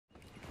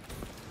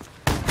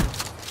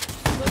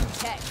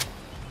check.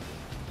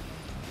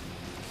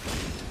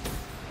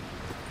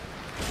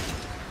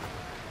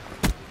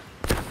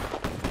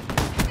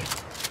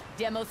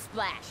 Demo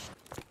splash.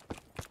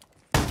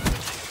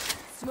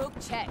 Smoke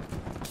check.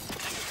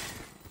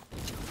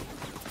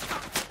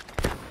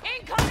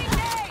 Incoming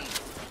nade!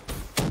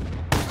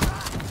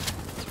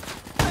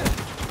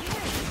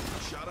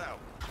 Shot out.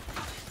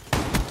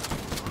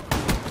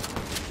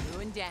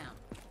 Ruin down.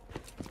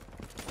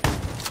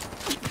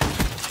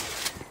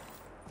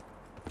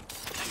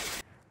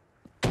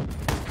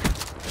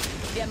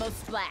 Demo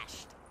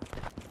splashed.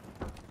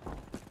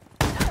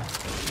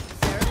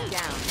 Zero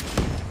down.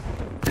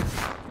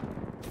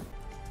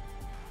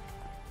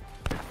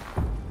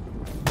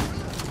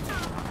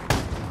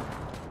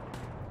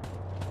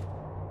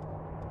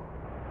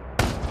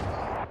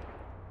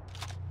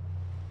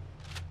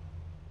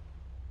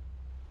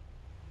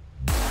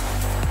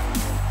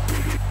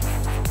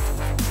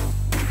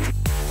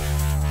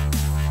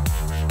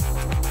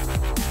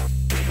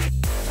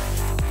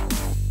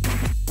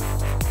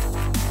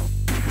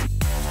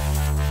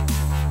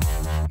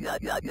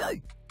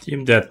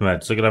 Team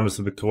Deathmatch, zagramy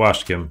sobie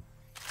kołaszkiem.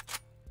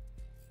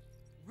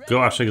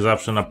 Kołaszek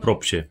zawsze na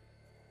propsie.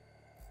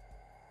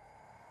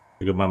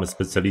 Tego mamy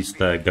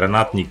specjalistę,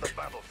 granatnik.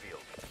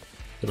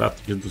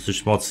 Granatnik jest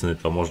dosyć mocny,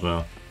 to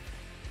można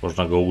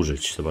go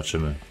użyć.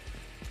 Zobaczymy,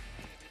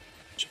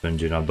 czy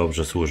będzie nam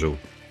dobrze służył.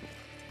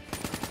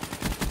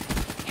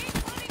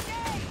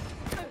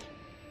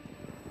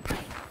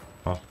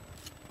 O.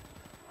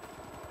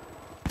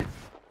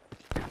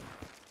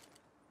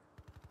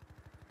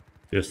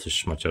 Jesteś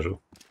szmaciarzu.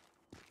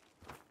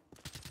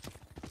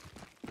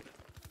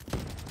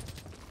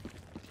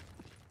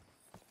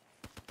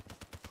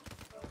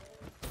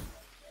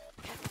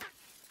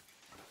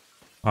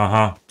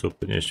 Aha, tu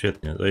nie,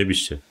 świetnie,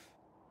 zajebiście.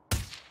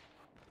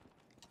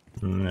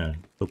 Nie,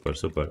 super,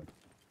 super.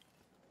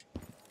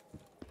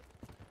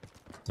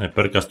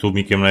 Snajperka z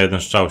tłumikiem na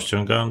jeden strzał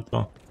ściągam,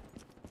 to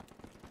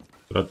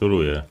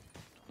gratuluję.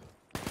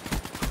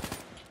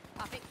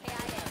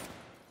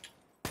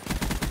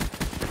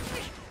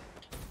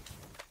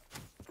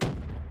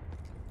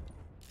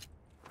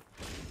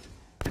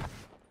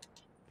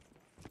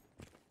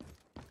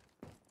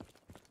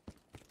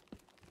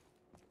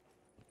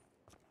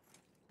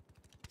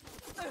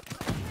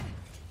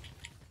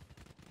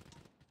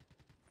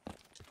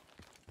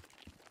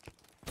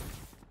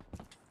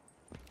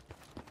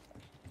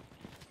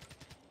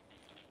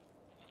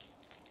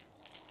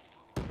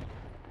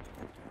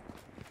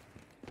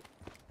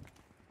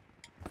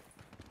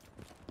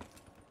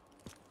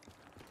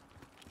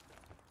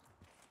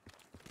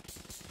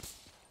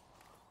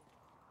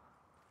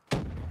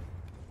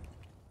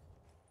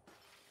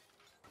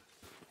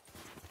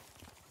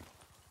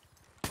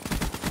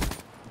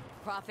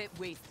 Profit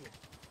wasted.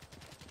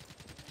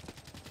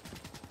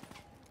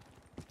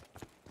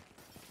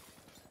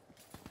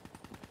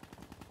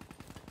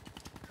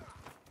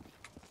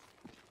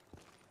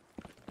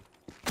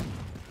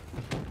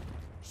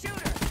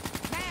 Shooter,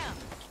 down.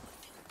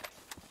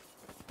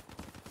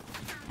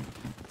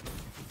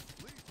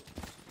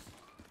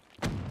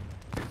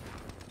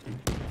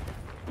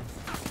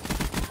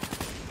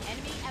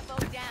 Enemy FO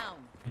down.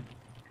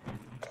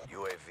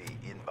 UAV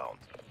inbound.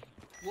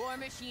 War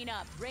machine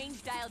up.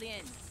 Range dialed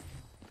in.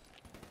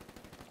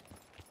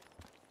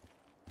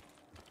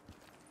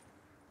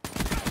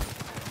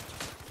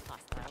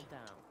 Hostile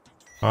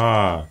down.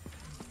 A,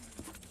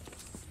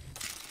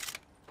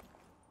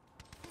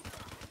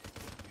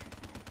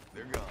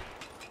 They're gone.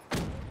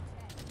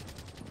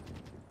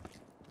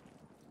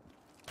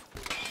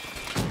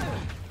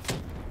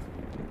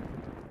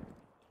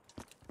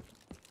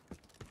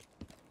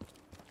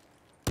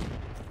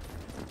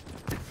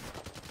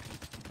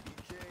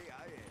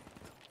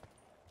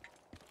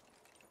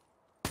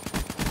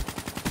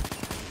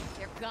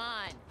 They're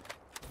gone.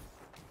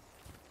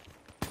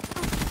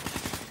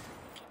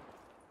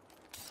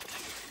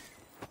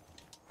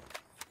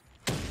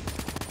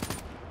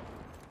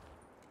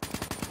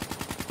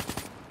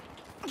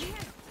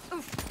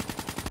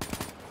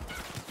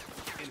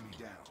 Enemy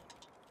down.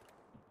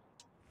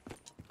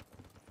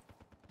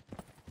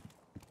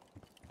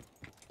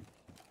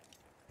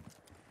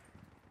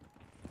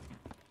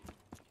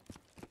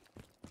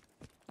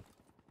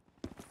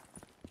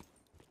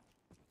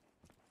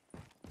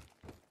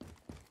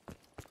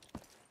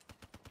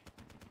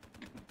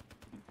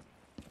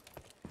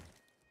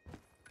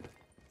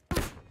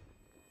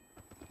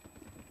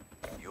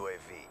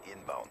 UAV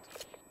inbound.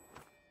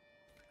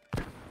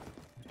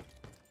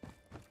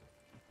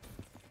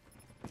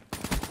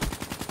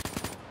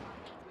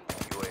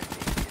 UAV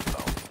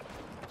inbound.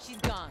 She's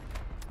gone.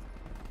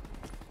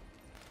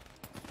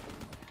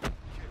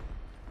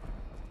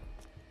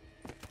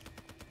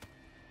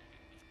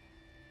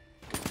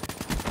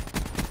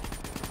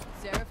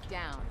 Seraph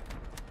down.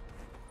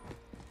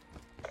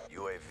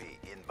 UAV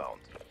inbound.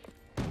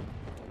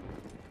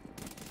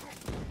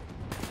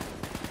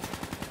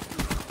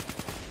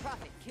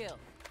 Profit kill.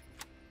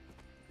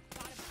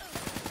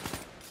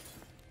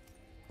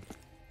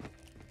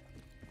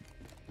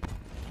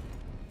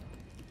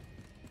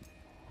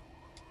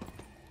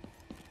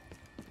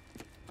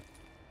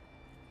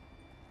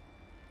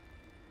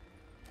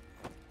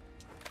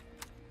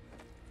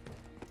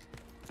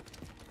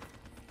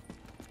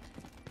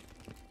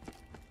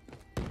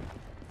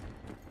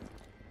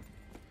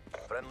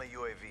 Friendly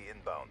UAV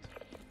inbound.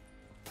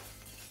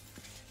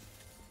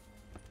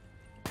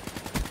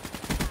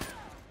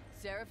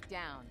 Seraph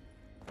down.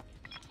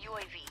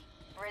 UAV,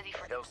 ready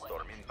for deployment.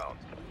 Hellstorm inbound.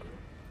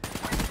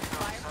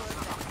 Fire for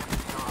effect.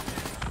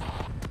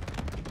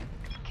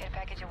 Care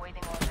package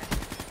awaiting orders.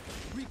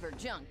 Reaper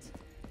junked.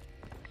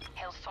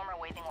 Hailstorm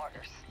awaiting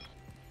orders.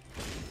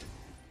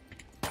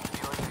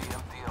 UAV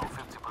MTL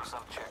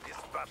 50% check. This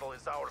battle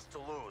is ours to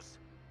lose.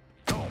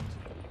 Don't.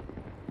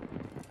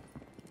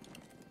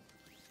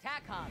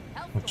 TACOM.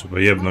 Hellstorm. Trzeba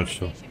jebnąć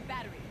to. Augmentation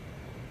battery.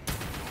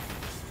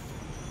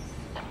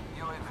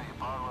 UAV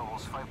power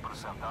levels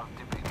 5%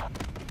 RTB.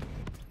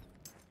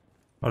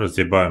 Ale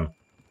zjebałem.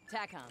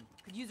 TACOM.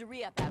 Could use a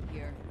re-up out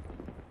here.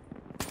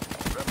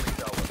 Friendly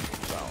tower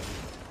inbound.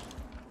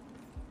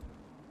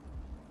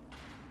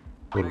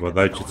 Kurwa,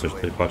 dajcie coś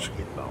tej paczki.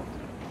 Inbound.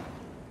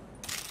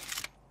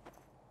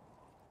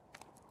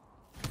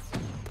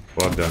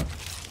 Ładnie.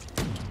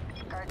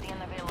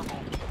 Guardian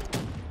available.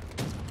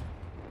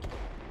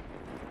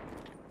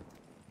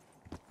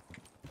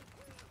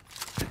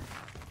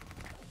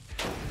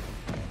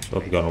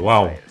 Shotgun,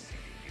 wow.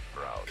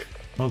 Proud.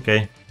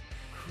 Okej.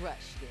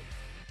 Crushed it.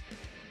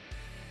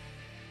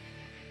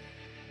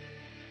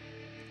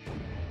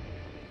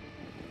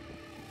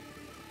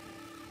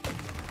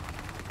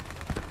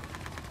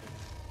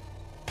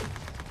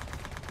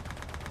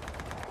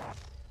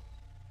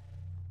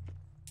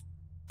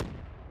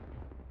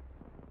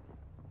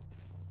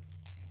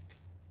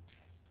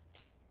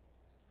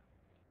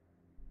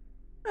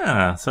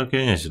 A,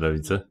 całkiem nieźle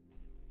widzę.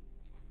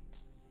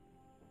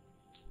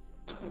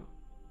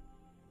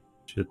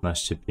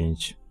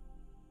 19,5.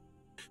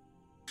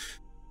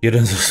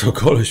 Jeden został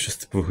koleś,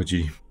 wszyscy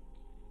pochodzili.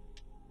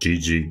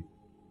 GG.